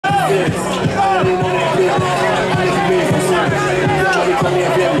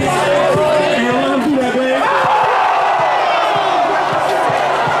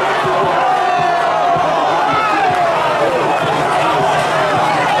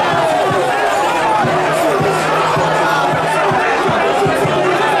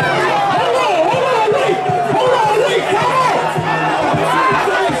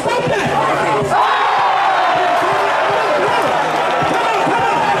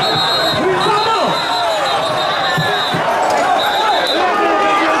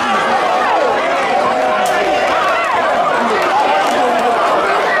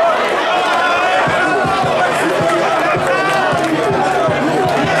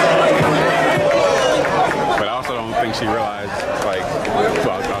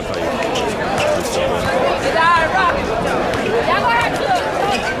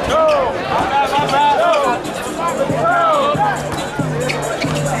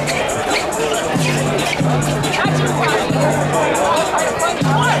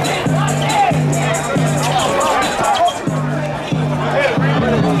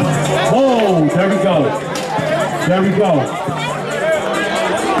There we go.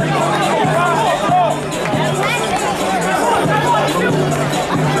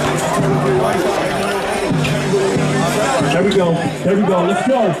 There we go. There we go. Let's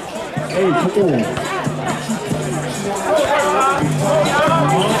go. Hey, come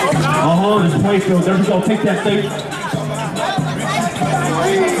on. This playfield. There we go. Take that thing.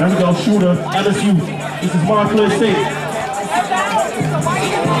 There we go. Shooter. LSU. This is Montclair State.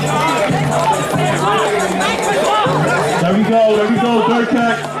 There we go, third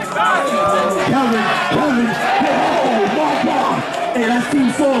cat. Kevin, oh my God. Hey, that's Team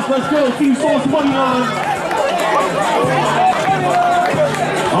Sauce, let's go, Team Sauce money on.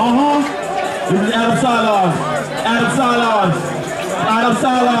 This is Adam Salas.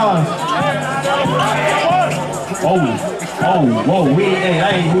 Whoa,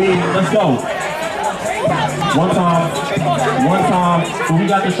 let's go. One time, so we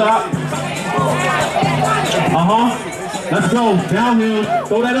got the shot. Let's go, downhill,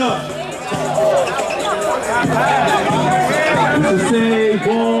 throw that up. It's a save,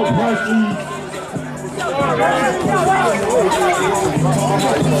 ball, Presley.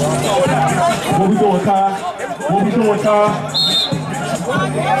 What we doing, Kai?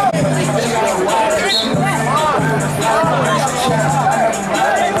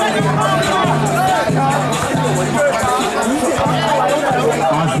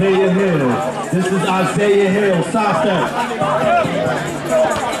 Isaiah Hill. This is Isaiah Hill. Stop that.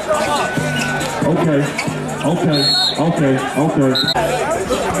 Okay.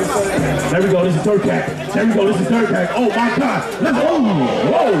 There we go. This is third pack. Oh my God. Let's go.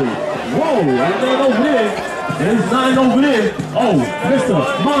 Whoa. Ain't over there. There's nothing over there. Oh, Mr.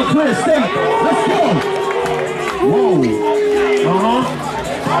 Montclair State. Let's go. Whoa.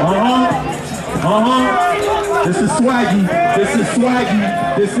 This is swaggy. This is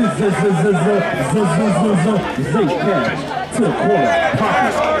the catch to the corner.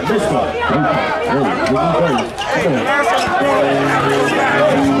 Pocket. Mr.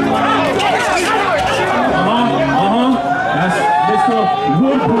 That's Mr.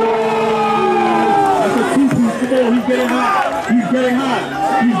 Woodbrook. That's a two-piece. Come on, he's getting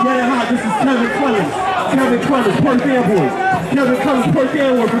hot. This is Kevin Clemens, Perth Amboy. Perth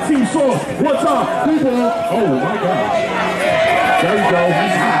Amboy for Team Sauce. One time, three ball. Oh my God. There we go,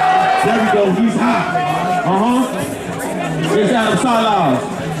 he's hot. It's Adam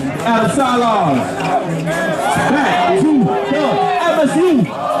Salas. Back to the MSU.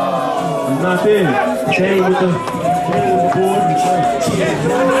 He's not there. Staying with the board.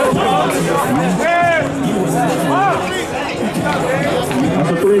 That's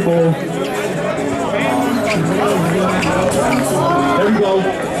a three ball. There we go.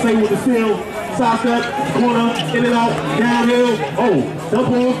 Stay with the field. Side step, corner, in and out, downhill. Oh,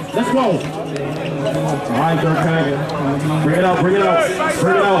 double. Let's go. All right, Dirk. Bring it out.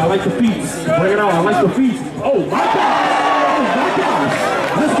 I like the feet. Oh my God.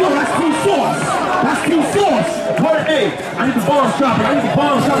 Let's go. That's Team Sauce. Part A. I need the bomb shopper.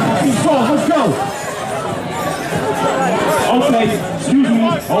 For Team Sauce. Let's go. Okay, excuse me.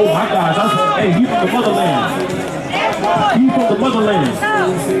 Oh my gosh. Hey, you from the motherland.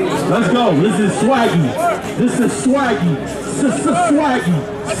 Let's go. This is swaggy.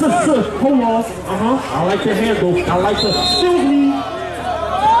 Hold on. I like the handle. Excuse me.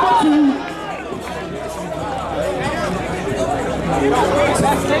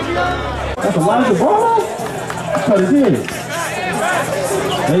 That's a lot of the ball. Cut it in.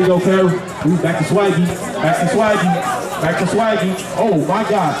 There you go, Carol. Back to swaggy. Oh my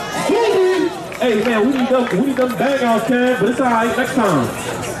God. Hey man, we need them bang outs, Cam, but it's alright, next time.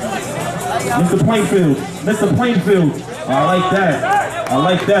 Mr. Plainfield. Mr. Plainfield. I like that. I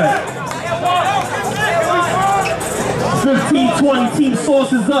like that. 15-20, team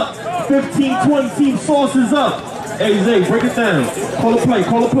sources up. 15-20, team sources up. Hey Zay, break it down. Call a play,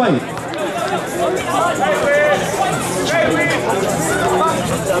 call a play.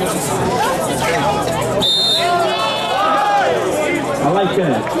 I like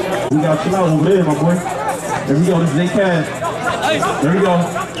that. We got chill out over there, my boy. There we go, this is A-Cash. There we go.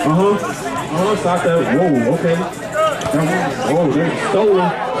 Stop that. Whoa, okay. Oh, there's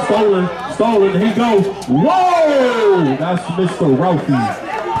stolen. Here he goes. Whoa! That's Mr. Ralphie.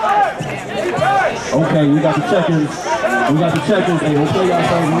 Okay, we got the check-ins. Hey, okay, y'all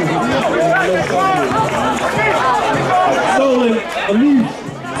stolen. Alum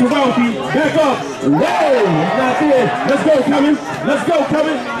to Ralphie. Back up. Whoa! It's not there. Let's go, Kevin.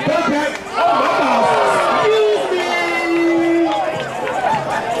 Go back. Oh, my God. Excuse me.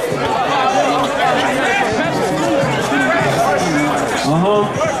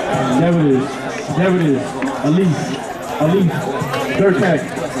 There it is. Alum. Dirt tag.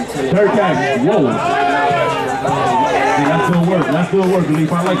 Whoa. Yeah, that's good work, Alum.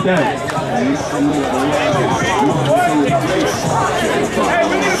 I like that.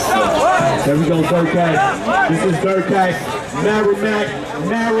 There we go, dirt tag. This is dirt tag. Merrimack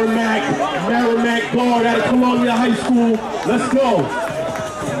guard out of Columbia High School. Let's go.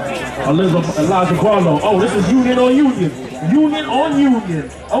 Elijah Barlow. Oh, this is Union on Union.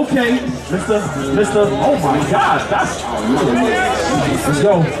 Okay, Mr. Oh my God, that's. Let's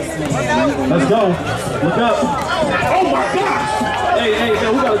go. Look up. Oh my gosh. Hey,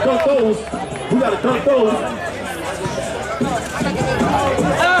 man, we gotta dunk those.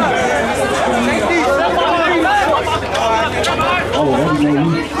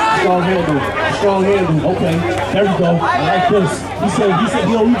 Oh, there we go. Strong handle. Okay, there we go. I like this. He said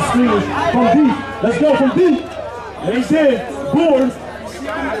he don't need to screen from deep. Let's go from deep. And he said, board.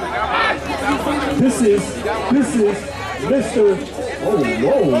 This is Mr. Oh,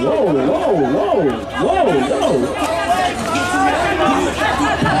 whoa.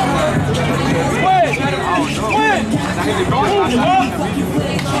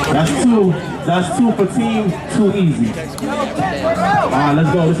 That's two for team too easy. Alright,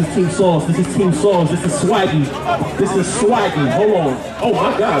 let's go. This is Team Sauce. This is Swaggy. Hold on. Oh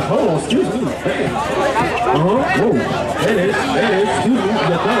my gosh. Hold on. Excuse me. Whoa. There it is. Excuse me.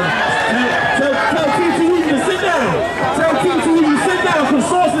 You're done. Tell Team too easy to sit down. Because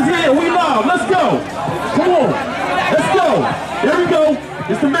Sauce is here. We live. Let's go. Come on. Let's go. There we go.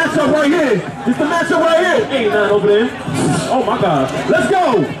 It's the matchup right here. Ain't nothing over there. Oh my God. Let's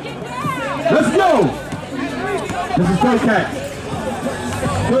go. This is Dirt Cat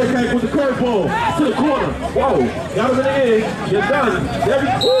with the curveball to the corner. Whoa. Got him in the air. You're done. There we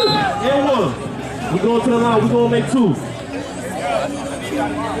go. And one. We going to the line. We're going to make two.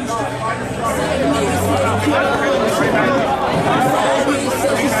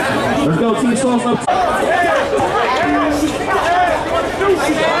 Let's go. Team Sauce up.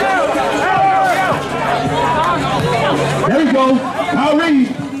 There we go. Kyrie.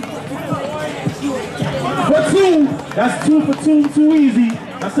 For two. That's 2 for 2 too easy.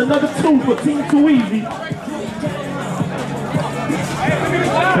 That's another 2 for team too easy.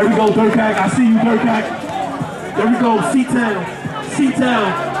 There we go, Dirt Pack. I see you, Dirt Pack. There we go, C-Town.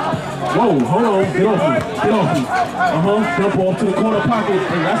 Whoa, hold on. Get off me. Jump off to the corner pocket.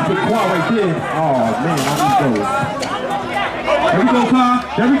 Hey, that's the quad right there. Oh, man, I need those.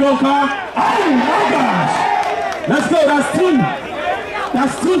 There we go, Car. Oh, my gosh. Let's go. That's 2.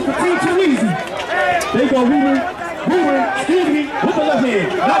 That's 2 for team too easy. There you go, Ruben, excuse me, with the left hand,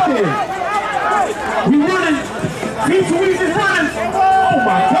 not there. We running, Team too easy is running. Oh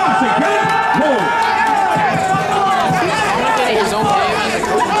my gosh, again. Whoa.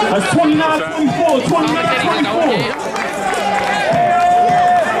 That's 29-24.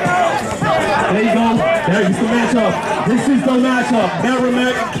 There you go, there's the matchup. This is the matchup,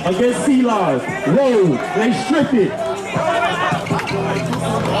 Merrimack against Sea-Live. Whoa, they stripped it.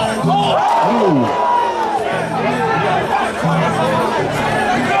 Oh.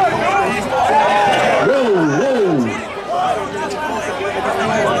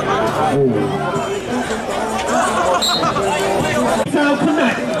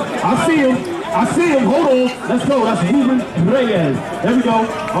 I see him, hold on. Let's go, that's Ruben Reyes. There we go.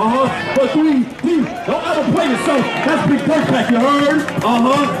 For 3. Don't ever play yourself. That's Big Dirt Pack, you heard?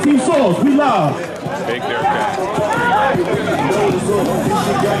 Team Sauce, we live. Big Dirt Pack.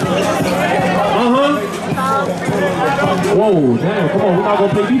 Whoa, damn, come on, we're not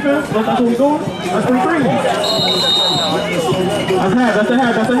gonna play defense? That's what we're doing? That's 3 threes. That's the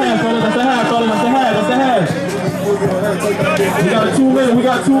half, fellas, that's the half. We got 2 minutes, we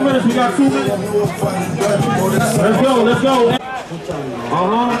got 2 minutes. Let's go.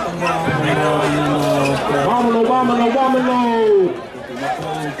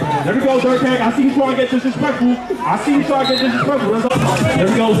 There we go, Dirtbag. I see you trying to get disrespectful. Let's go. There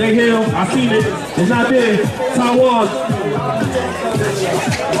we go, Zay Hill. I seen it. It's not there. Taiwan.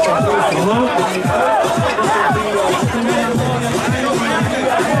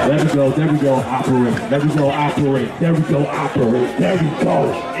 There we go, operate. There we go.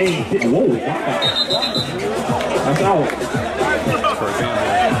 Hey, whoa, that's out.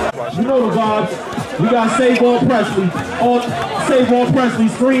 You know the vibes. We got Save on Presley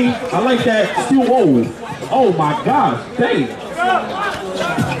screen. I like that. Still, whoa. Oh my gosh. Dang.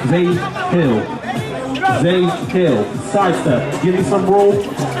 Zay Hill. Sidestep. Give me some roll.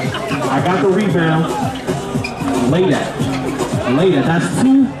 I got the rebound. Lay that. That's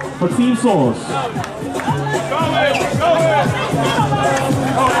 2 for Team Sauce.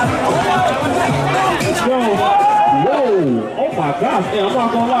 Yo. Whoa. Oh my gosh. Hey, I'm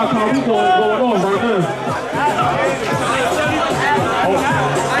not gonna lie, Carl. We going on right now.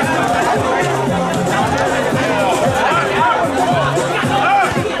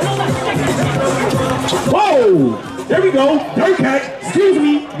 Whoa! There we go. Dirt cat. Excuse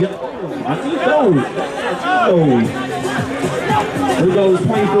me. I see those. There we go. This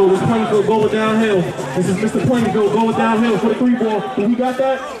Plainfield going downhill. This is Mr. Plainfield going downhill for the 3 ball. Do we got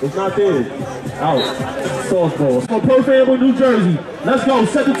that? It's not there. Out. Sauce ball. So Perth, Amboy, New Jersey. Let's go.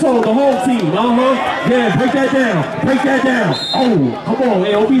 Set the tone. The whole team. Yeah, break that down. Oh, come on.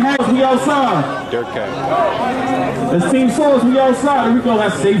 Hey, OB Hacks, we outside. Dirt cat. This Team Sauce, we outside. There we go.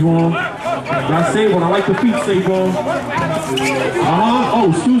 That's Savon. I like the feet, Savon. Oh,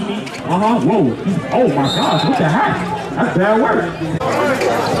 excuse me. Whoa. Oh my gosh. What the heck? That's bad work.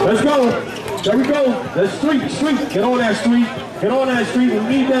 Let's go. There we go. That's street. Get on that street. We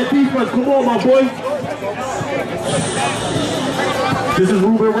need that defense. Come on, my boy. This is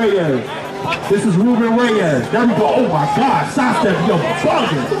Ruben Reyes. There we go. Oh my God. Sidestep. Yo,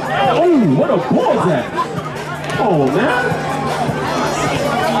 bugging. Oh, what a ball's that? Oh, man.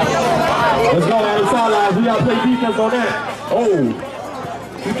 Let's go, Adam Salah. We gotta play defense on that. Oh.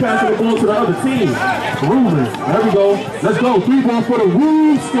 He passing the ball to the other team. Ruben. There we go. Let's go. 3 ball for the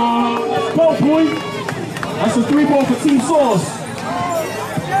Roof Star. Go, boy. That's a 3 ball for Team Sauce.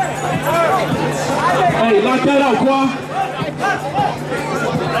 Hey, lock that out, Qua.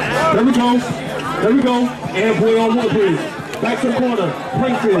 There we go. Amboy on Woodbridge. Back to the corner.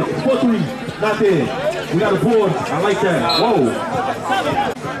 Plainfield. 4-3. Not there. We got a board. I like that. Whoa.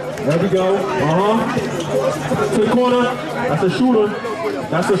 There we go. To the corner. That's a shooter.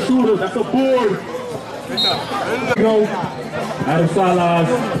 That's a board. There we go. Adam Salas.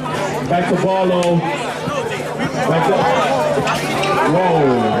 Back to Barlow. Whoa.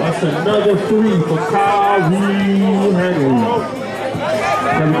 That's another 3 for Kyrie Henry.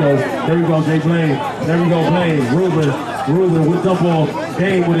 There we go, Jay Blaine. Blaine. Ruben with the ball.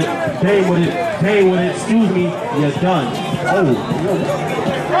 Dane with it. Excuse me. You're done. Oh.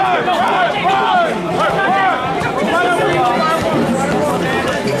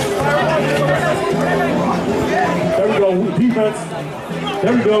 There we go. Defense.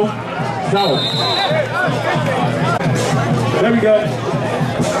 There we go. South. There we go.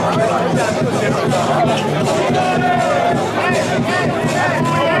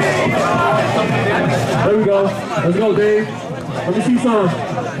 There we go. Let's go, Dave. Let me see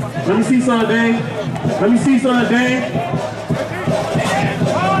some. Dave.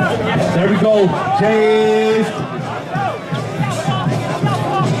 There we go, James.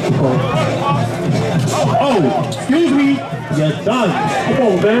 Oh, excuse me. You're done. Come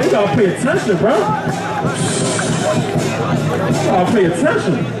on, man. You gotta pay attention, bro.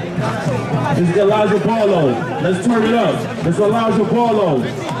 This is Elijah Barlow. Let's turn it up. This is Elijah Barlow.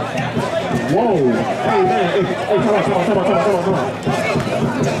 Whoa. Hey, man. Hey, come on.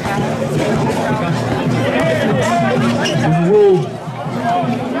 This is Rule.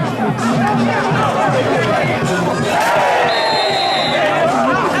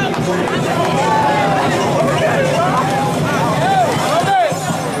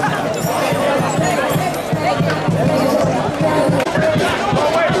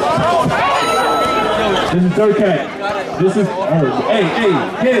 This is Dirt Cat. This is, hey,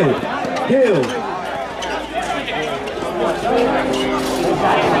 Hill.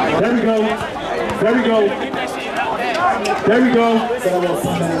 There we go. There we go.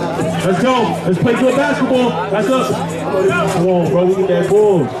 Let's go. Let's play good basketball. That's up. Come on, bro. We get that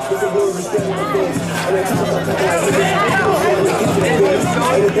ball.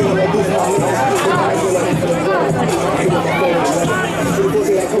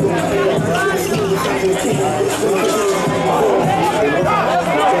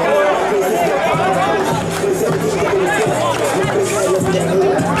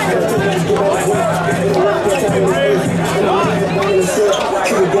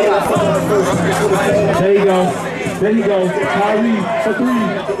 There you go. There you go. Kyrie for three.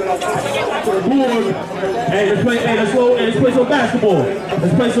 Board. Hey, let's play some basketball.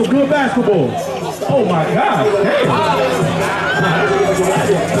 Let's play some good basketball. Oh my God. Hey.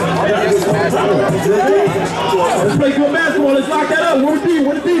 Let's play good basketball. Let's lock that up. Where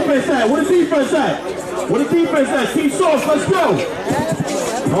the defense at? Where the defense at? Where the defense at? Keep soft. Let's go.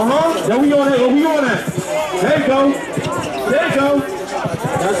 There we on that. Where we on that? There you go. There you go.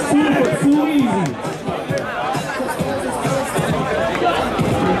 That's too easy.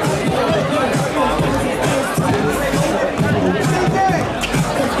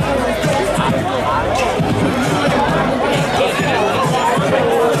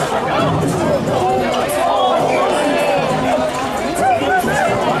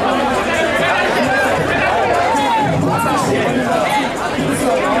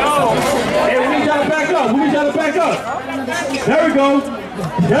 There we go.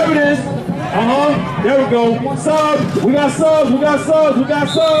 There it is. There we go. Subs. We got subs. We got subs. We got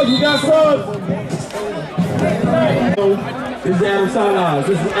subs. We got subs. This is Adam Salas.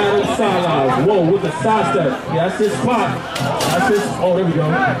 This is Adam Salas. Whoa, with the side step. Yeah, that's his spot. That's his. Oh, there we go.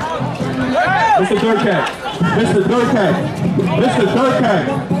 Mr. Dirt Cat. Mr. Dirt Cat. Mr. Dirt Cat.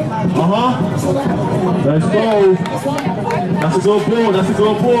 Let's go. That's a good ball. That's a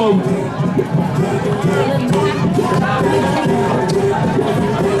good ball.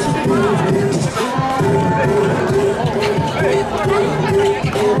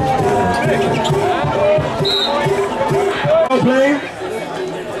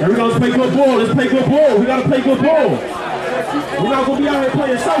 Here we go, let's play good ball. Let's play good ball. We gotta play good ball. We're not gonna be out here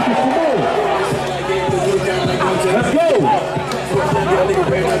playing circus. Come on. Let's go.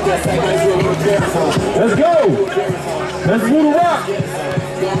 Let's go. Let's move the rock.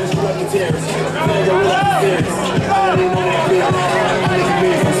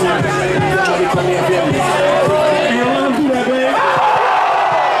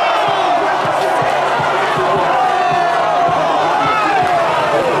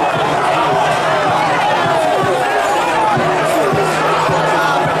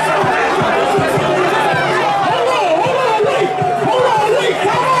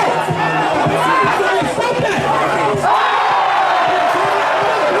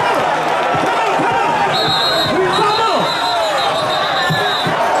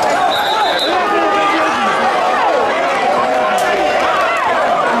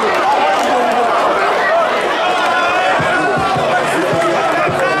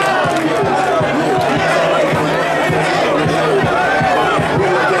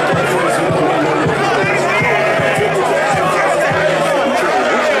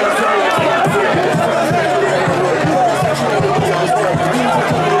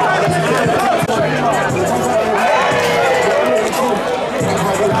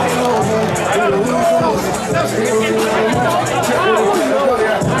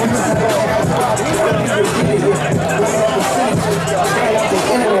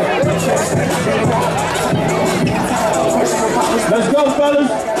 Let's go, fellas.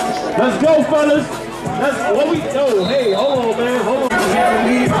 Let's go, fellas. That's what we know. Hey, hold on, man. Hold on.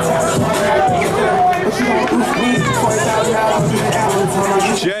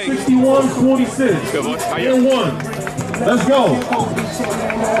 61-46. Good boy. And one. Let's go.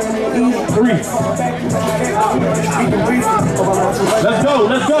 Three. Let's go.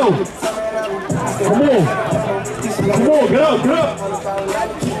 Let's go. Come on. Come on. Get up. Get up.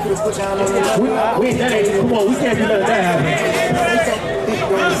 That ain't, come on. We can't be letting that happen.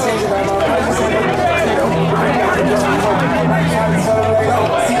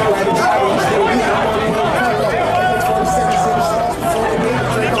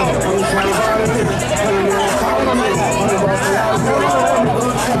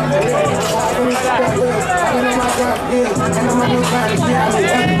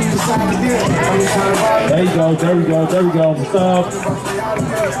 There you go, there we go, there we go. What's up?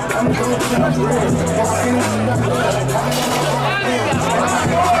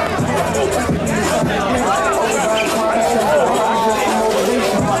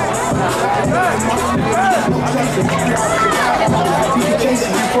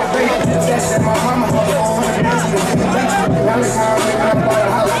 for baby. That's at my mama. Now look how I bought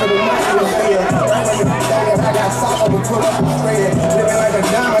a house for the money. I got soft over pull up and straight. Living like a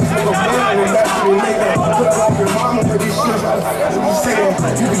diamond, nigga, bad, and that's what we make it. Put up off your mama for these shit. That's what you saying.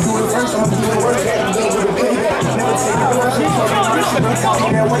 You can do it first, I'm gonna do it work. Never take it first, you fucking rich. Don't tell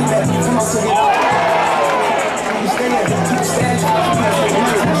me that way back. Come on, take it. You stand, keep standing.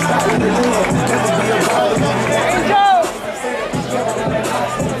 Stop what you're doing. Never be a problem. Let's go.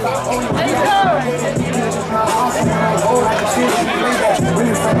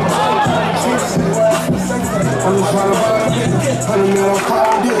 I'm just trying to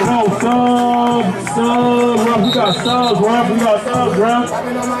we got subs, Rob. We got subs, bro. I've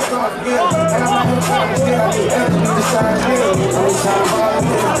been on my thoughts, and I'm not here trying to steal. I do everything to decide to deal. I'm just trying to buy a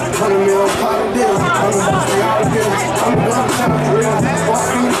deal. $100 million pot of deal. I'm about to stay out of deal. I'm trying to real.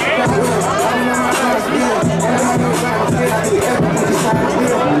 Walking in the real. I've been on my thoughts, and I'm not trying to steal. I do everything to decide to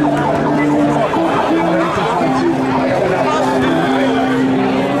deal.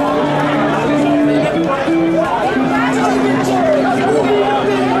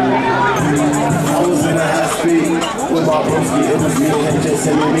 With my broski, it was me and just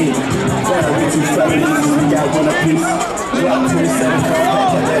him and me. Down with two felonies, we got one apiece. Drop 27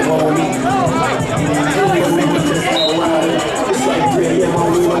 compact, that won't me. Just all riding. It's like 3 a.m. on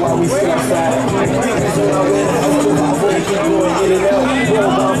me while we sit outside. So I went out with my boy, keep going in and out.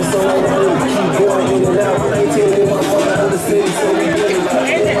 Real mama, so I keep going in and out. I ain't taking my phone out of the city, so we get it out.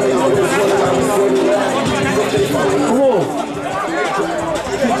 Everybody always running out, we sort it out. Come on.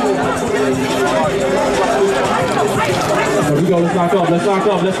 There we go, let's lock up, let's lock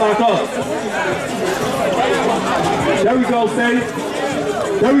up, let's lock up. There we go, State.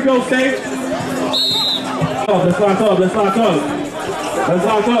 There we go, State. Let's lock up, let's lock up. Let's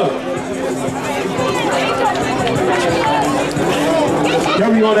lock up. There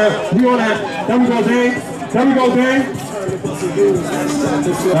we go, there. We on that. There we go, Dave. There we go, Dave.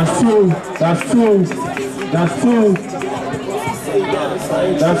 That's two. That's two. That's two.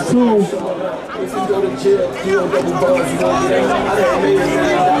 That's two.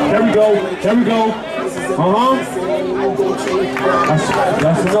 There we go. There we go.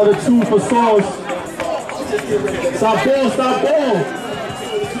 That's another 2 for Sauce. Stop ball. Stop ball.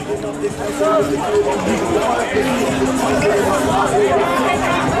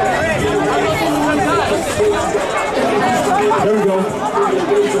 There we go.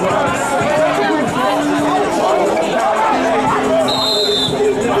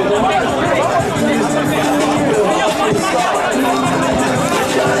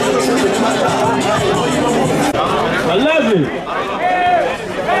 11.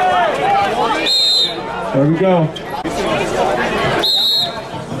 There we go.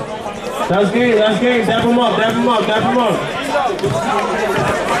 That's game, that's game. Dap him up, dap him up, dap him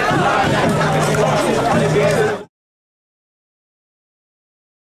up.